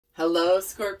Hello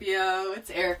Scorpio,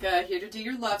 it's Erika here to do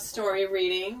your love story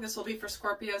reading. This will be for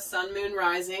Scorpio, Sun, Moon,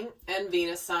 Rising, and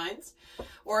Venus signs.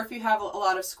 Or if you have a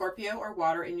lot of Scorpio or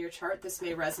water in your chart, this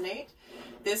may resonate.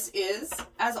 This is,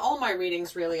 as all my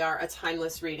readings really are, a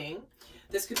timeless reading.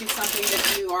 This could be something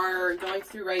that you are going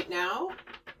through right now.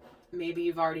 Maybe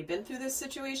you've already been through this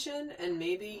situation, and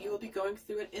maybe you will be going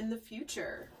through it in the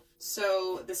future.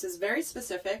 So this is very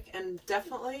specific and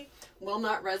definitely will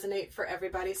not resonate for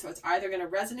everybody. So it's either going to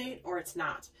resonate or it's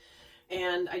not.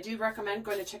 And I do recommend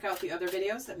going to check out the other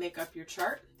videos that make up your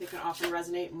chart. They can often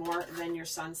resonate more than your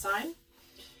sun sign.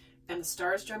 And the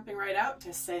stars jumping right out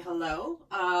to say hello.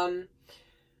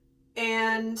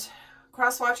 And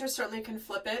cross watchers certainly can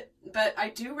flip it. But I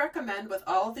do recommend with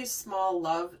all of these small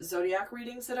love zodiac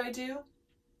readings that I do,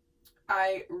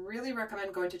 I really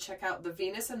recommend going to check out the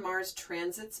Venus and Mars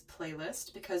transits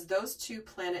playlist, because those two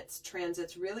planets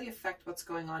transits really affect what's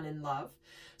going on in love.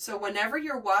 So whenever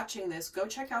you're watching this, go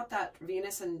check out that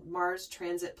Venus and Mars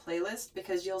transit playlist,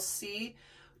 because you'll see,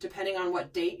 depending on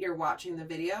what date you're watching the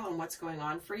video and what's going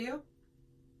on for you,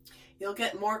 you'll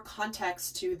get more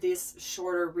context to this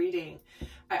shorter reading.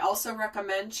 I also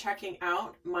recommend checking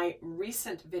out my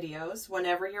recent videos.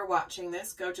 Whenever you're watching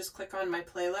this, go just click on my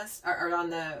playlist or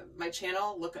on my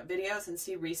channel, look at videos and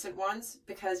see recent ones,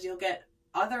 because you'll get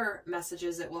other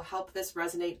messages that will help this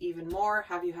resonate even more,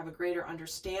 have you have a greater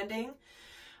understanding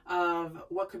of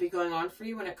what could be going on for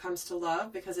you when it comes to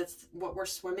love, because it's what we're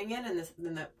swimming in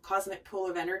the cosmic pool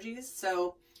of energies.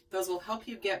 So those will help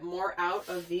you get more out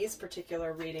of these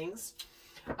particular readings.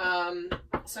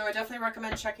 So I definitely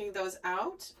recommend checking those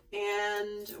out.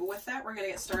 And with that, we're going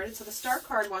to get started. So the star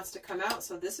card wants to come out.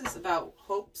 So this is about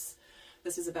hopes.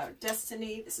 This is about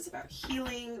destiny. This is about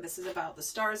healing. This is about the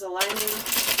stars aligning.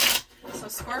 So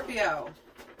Scorpio,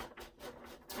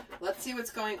 let's see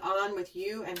what's going on with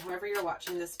you and whoever you're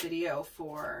watching this video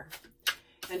for.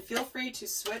 And feel free to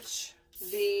switch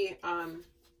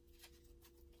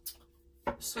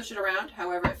it around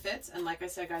however it fits. And like I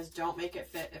said, guys, don't make it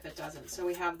fit if it doesn't. So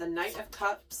we have the Knight of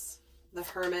Cups, the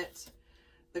Hermit,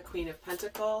 the Queen of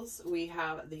Pentacles. We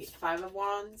have the Five of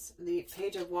Wands, the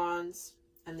Page of Wands,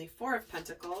 and the Four of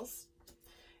Pentacles.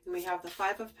 And we have the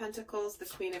Five of Pentacles, the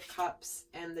Queen of Cups,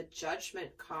 and the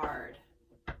Judgment card.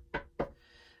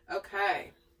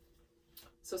 Okay.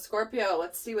 So Scorpio,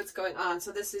 let's see what's going on.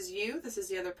 So this is you. This is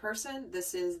the other person.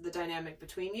 This is the dynamic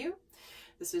between you.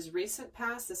 This is recent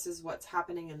past. This is what's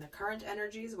happening in the current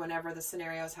energies whenever the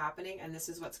scenario is happening. And this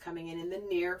is what's coming in the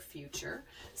near future,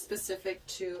 specific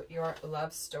to your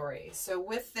love story. So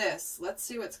with this, let's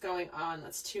see what's going on.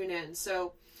 Let's tune in.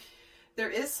 So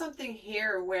there is something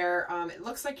here where it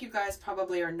looks like you guys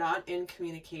probably are not in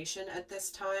communication at this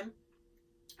time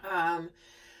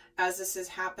as this is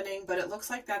happening. But it looks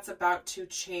like that's about to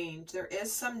change. There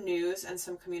is some news and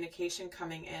some communication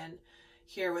coming in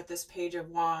here with this Page of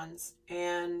Wands,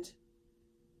 and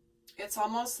it's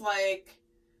almost like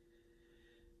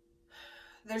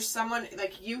there's someone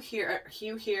like you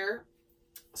here,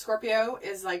 Scorpio,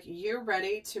 is like you're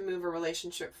ready to move a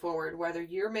relationship forward, whether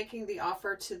you're making the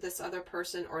offer to this other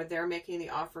person or they're making the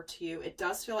offer to you. It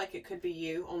does feel like it could be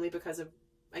you, only because of,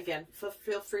 again,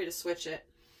 feel free to switch it.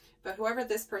 But whoever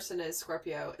this person is,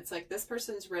 Scorpio, it's like this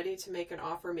person's ready to make an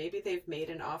offer. Maybe they've made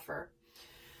an offer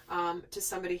to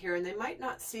somebody here, and they might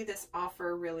not see this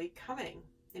offer really coming.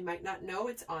 They might not know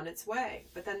it's on its way,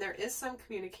 but then there is some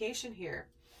communication here.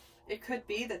 It could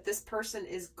be that this person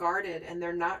is guarded and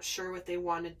they're not sure what they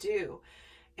want to do.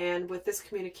 And with this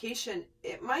communication,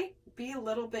 it might be a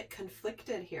little bit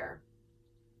conflicted here.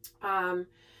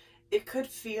 It could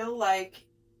feel like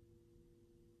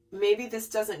maybe this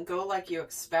doesn't go like you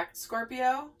expect,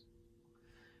 Scorpio.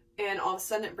 And all of a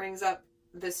sudden it brings up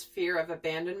this fear of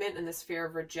abandonment and this fear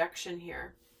of rejection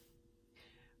here.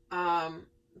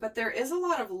 But there is a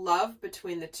lot of love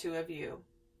between the two of you,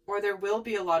 or there will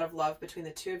be a lot of love between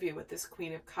the two of you with this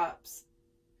Queen of Cups.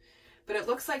 But it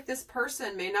looks like this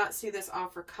person may not see this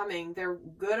offer coming. They're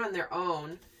good on their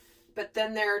own, but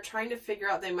then they're trying to figure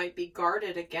out, they might be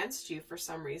guarded against you for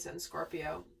some reason,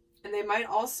 Scorpio. And they might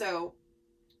also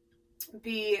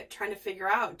be trying to figure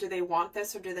out, do they want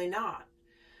this or do they not?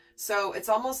 So it's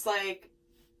almost like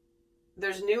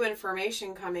there's new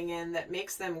information coming in that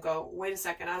makes them go, wait a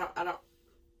second, I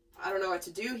don't know what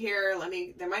to do here.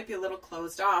 They might be a little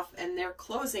closed off, and they're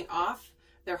closing off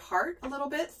their heart a little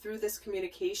bit through this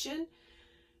communication.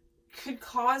 Could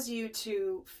cause you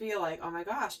to feel like, oh my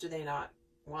gosh, do they not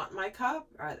want my cup?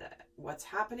 Or what's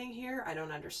happening here? I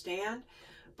don't understand.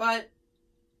 But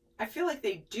I feel like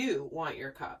they do want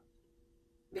your cup,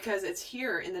 because it's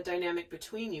here in the dynamic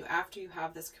between you after you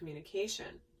have this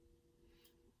communication.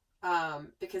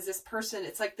 Because this person,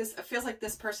 it's like this, it feels like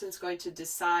this person's going to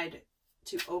decide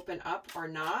to open up or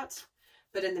not.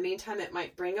 But in the meantime, it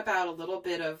might bring about a little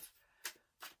bit of,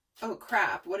 oh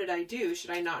crap, what did I do?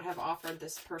 Should I not have offered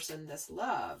this person this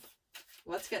love?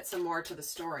 Let's get some more to the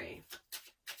story.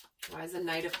 Why is the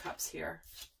Knight of Cups here?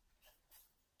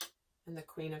 And the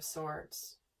Queen of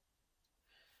Swords.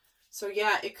 So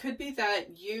yeah, it could be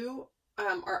that you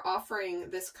are offering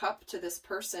this cup to this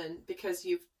person because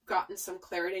you've gotten some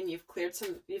clarity and you've cleared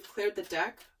the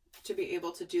deck to be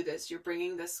able to do this. You're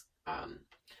bringing this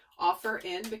offer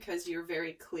in because you're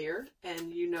very clear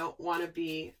and you don't want to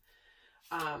be,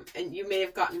 and you may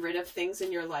have gotten rid of things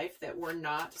in your life that were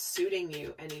not suiting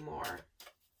you anymore.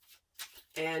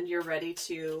 And you're ready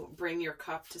to bring your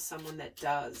cup to someone that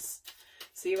does.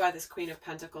 See why this Queen of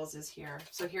Pentacles is here.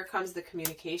 So here comes the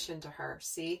communication to her.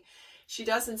 See, she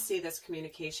doesn't see this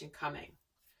communication coming.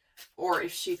 Or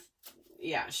if she,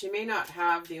 yeah, she may not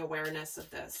have the awareness of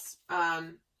this.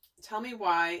 Tell me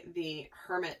why the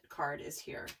Hermit card is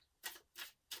here.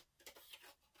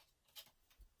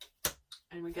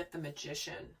 And we get the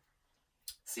Magician.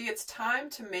 See, it's time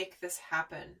to make this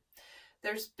happen.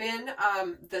 There's been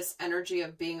this energy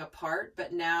of being apart,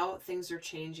 but now things are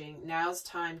changing. Now's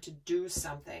time to do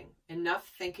something.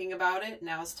 Enough thinking about it.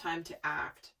 Now's time to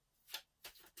act.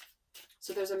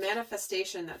 So there's a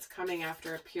manifestation that's coming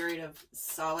after a period of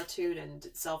solitude and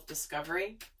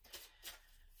self-discovery.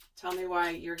 Tell me why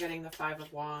you're getting the Five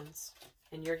of Wands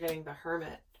and you're getting the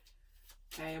Hermit.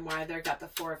 Okay, and why they've got the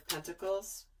Four of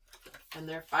Pentacles and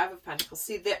their Five of Pentacles.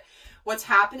 See, what's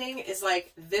happening is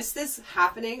like this is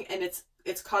happening and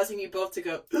it's causing you both to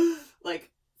go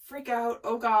like freak out.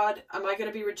 Oh God, am I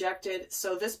going to be rejected?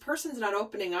 So this person's not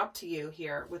opening up to you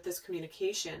here with this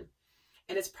communication.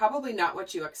 And it's probably not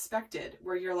what you expected,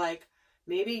 where you're like,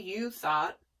 maybe you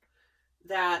thought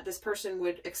that this person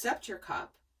would accept your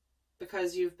cup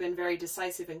because you've been very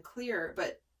decisive and clear,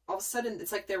 but all of a sudden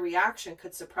it's like their reaction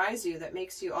could surprise you. That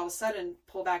makes you all of a sudden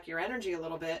pull back your energy a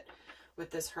little bit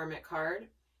with this Hermit card.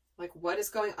 Like, what is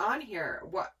going on here?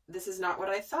 This is not what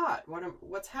I thought.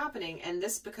 What's happening? And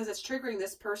this, because it's triggering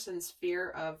this person's fear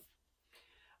of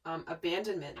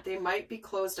abandonment. They might be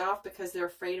closed off because they're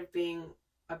afraid of being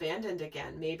abandoned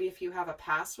again. Maybe if you have a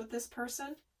past with this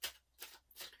person.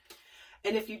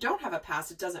 And if you don't have a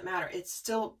past, it doesn't matter. It's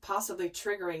still possibly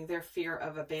triggering their fear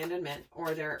of abandonment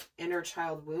or their inner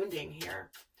child wounding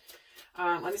here.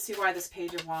 Let me see why this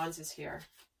Page of Wands is here.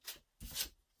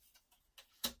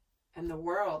 And the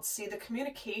World. See, the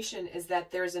communication is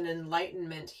that there's an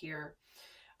enlightenment here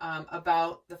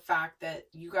about the fact that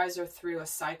you guys are through a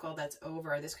cycle that's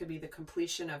over. This could be the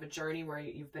completion of a journey where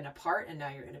you've been apart and now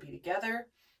you're going to be together.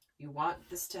 You want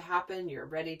this to happen. You're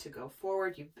ready to go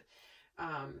forward. You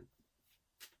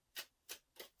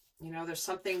know, there's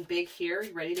something big here.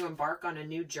 You're ready to embark on a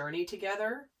new journey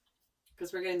together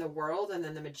because we're getting the World and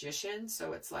then the Magician.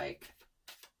 So it's like,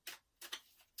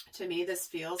 to me, this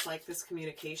feels like this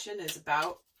communication is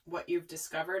about what you've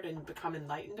discovered and become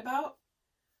enlightened about.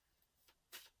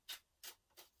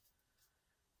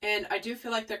 And I do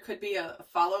feel like there could be a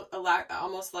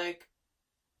almost like,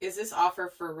 is this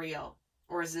offer for real?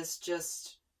 Or is this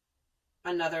just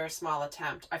another small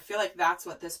attempt? I feel like that's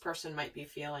what this person might be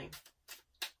feeling.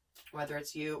 Whether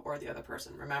it's you or the other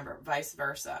person. Remember, vice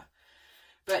versa.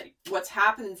 But what's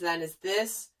happens then is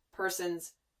this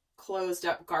person's closed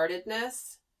up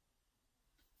guardedness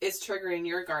is triggering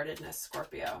your guardedness,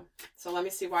 Scorpio. So let me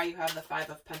see why you have the Five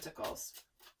of Pentacles.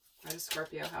 Why does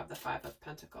Scorpio have the Five of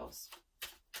Pentacles?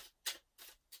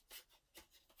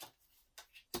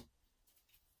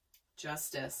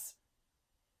 Justice.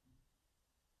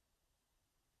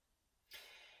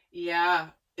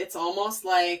 Yeah, it's almost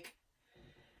like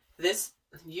this,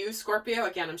 you, Scorpio,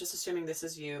 again, I'm just assuming this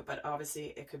is you, but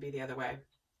obviously it could be the other way.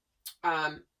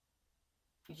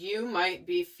 You might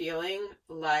be feeling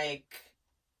like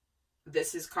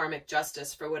this is karmic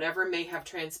justice for whatever may have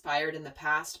transpired in the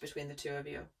past between the two of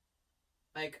you.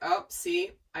 Like, oh,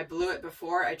 see, I blew it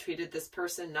before. I treated this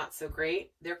person not so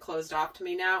great. They're closed off to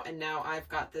me now, and now I've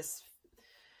got this.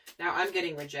 Now I'm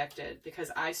getting rejected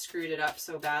because I screwed it up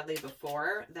so badly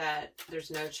before that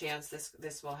there's no chance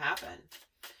this will happen.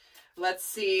 Let's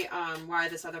see why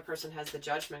this other person has the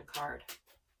Judgment card.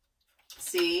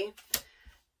 See,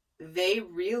 they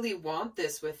really want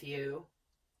this with you.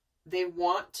 They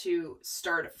want to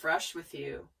start afresh with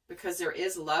you because there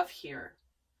is love here.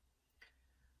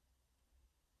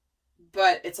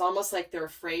 But it's almost like they're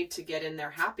afraid to get in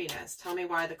their happiness. Tell me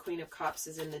why the Queen of Cups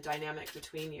is in the dynamic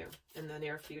between you in the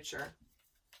near future.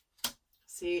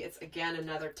 See, it's again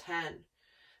another 10.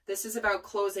 This is about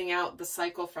closing out the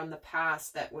cycle from the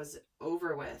past that was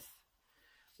over with.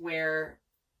 where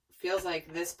it feels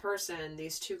like this person,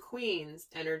 these two queens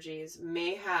energies,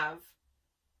 may have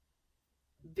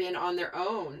been on their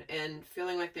own and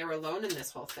feeling like they were alone in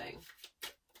this whole thing.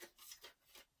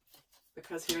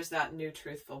 Because here's that new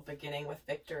truthful beginning with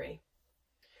victory.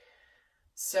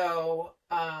 So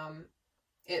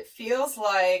it feels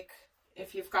like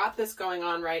if you've got this going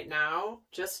on right now,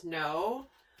 just know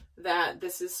that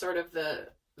this is sort of the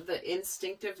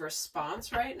instinctive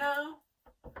response right now,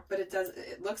 but it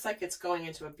looks like it's going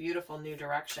into a beautiful new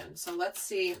direction. So let's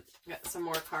see, get some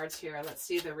more cards here. Let's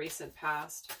see the recent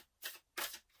past.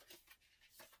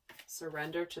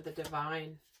 Surrender to the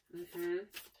divine.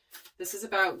 This is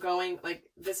about going, like,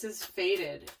 this is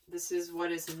fated. This is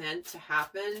what is meant to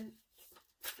happen.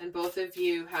 And both of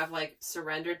you have, like,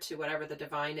 surrendered to whatever the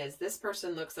divine is. This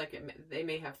person looks like they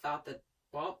may have thought that,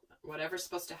 well, whatever's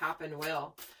supposed to happen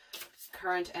will.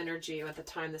 Current energy at the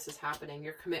time this is happening.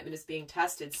 Your commitment is being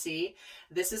tested. See,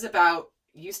 this is about,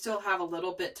 you still have a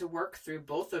little bit to work through,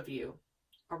 both of you,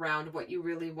 around what you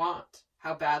really want.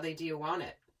 How badly do you want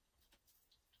it?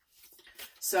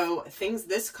 So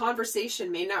this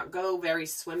conversation may not go very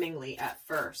swimmingly at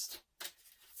first.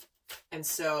 And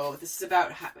so this is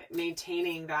about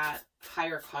maintaining that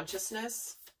higher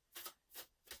consciousness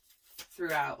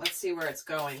throughout. Let's see where it's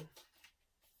going.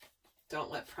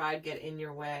 Don't let pride get in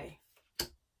your way.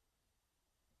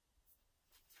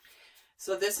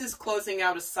 So this is closing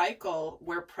out a cycle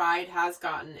where pride has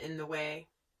gotten in the way.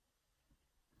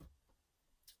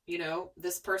 You know,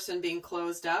 this person being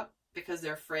closed up because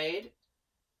they're afraid.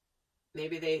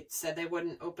 Maybe they said they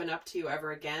wouldn't open up to you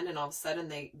ever again, and all of a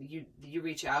sudden you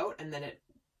reach out, and then it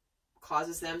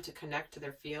causes them to connect to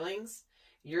their feelings.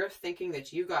 You're thinking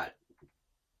that you got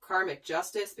karmic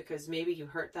justice because maybe you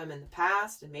hurt them in the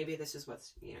past, and maybe this is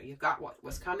what's, you know, you've got what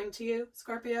was coming to you,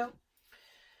 Scorpio.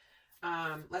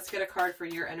 Let's get a card for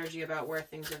your energy about where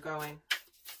things are going.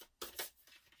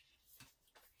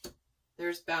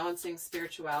 There's balancing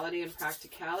spirituality and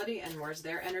practicality, and where's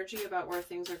their energy about where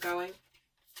things are going?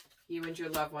 You and your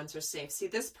loved ones are safe. See,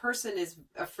 this person is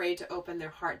afraid to open their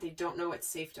heart. They don't know it's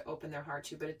safe to open their heart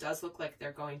to, but it does look like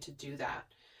they're going to do that.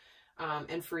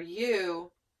 And for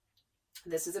you,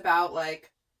 this is about,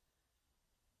 like,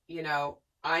 you know,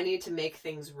 I need to make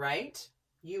things right.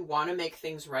 You want to make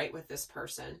things right with this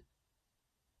person.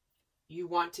 You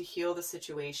want to heal the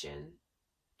situation.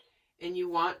 And you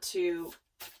want to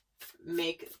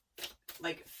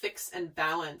fix and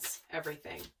balance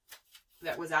everything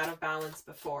that was out of balance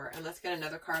before. And let's get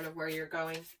another card of where you're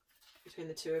going between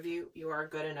the two of you. You are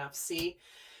good enough. See,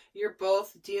 you're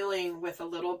both dealing with a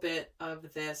little bit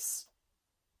of this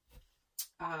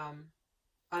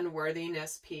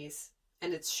unworthiness piece.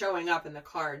 And it's showing up in the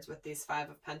cards with these 5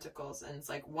 of Pentacles. And it's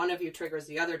like one of you triggers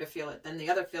the other to feel it. Then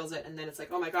the other feels it. And then it's like,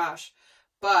 oh my gosh.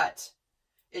 But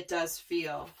it does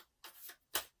feel.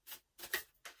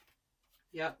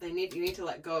 Yep, you need to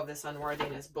let go of this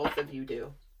unworthiness. Both of you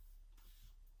do.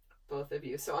 Both of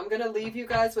you. So I'm going to leave you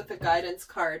guys with the guidance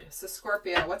card. So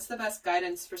Scorpio, what's the best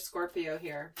guidance for Scorpio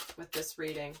here with this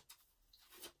reading?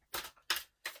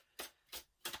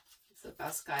 What's the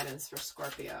best guidance for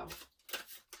Scorpio?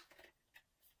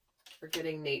 For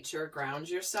getting nature, ground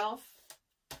yourself,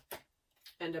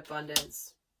 and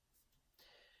abundance.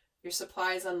 Your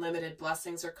supply is unlimited.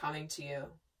 Blessings are coming to you.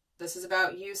 This is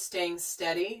about you staying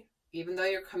steady, even though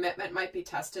your commitment might be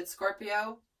tested,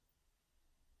 Scorpio.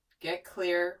 Get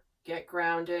clear. Get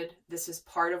grounded. This is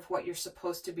part of what you're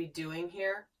supposed to be doing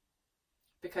here,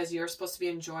 because you're supposed to be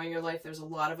enjoying your life. There's a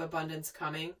lot of abundance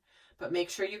coming, but make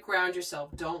sure you ground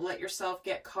yourself. Don't let yourself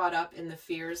get caught up in the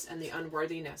fears and the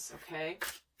unworthiness, okay?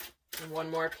 And one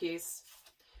more piece.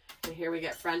 And here we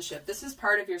get friendship. This is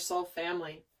part of your soul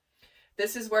family.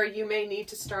 This is where you may need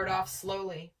to start off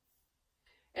slowly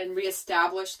and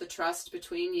reestablish the trust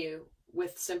between you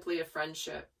with simply a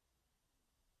friendship.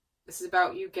 This is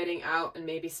about you getting out and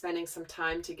maybe spending some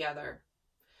time together.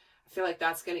 I feel like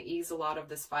that's going to ease a lot of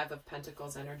this 5 of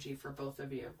Pentacles energy for both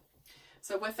of you.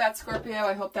 So with that, Scorpio,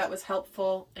 I hope that was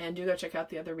helpful. And do go check out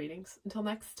the other readings. Until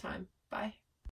next time, bye.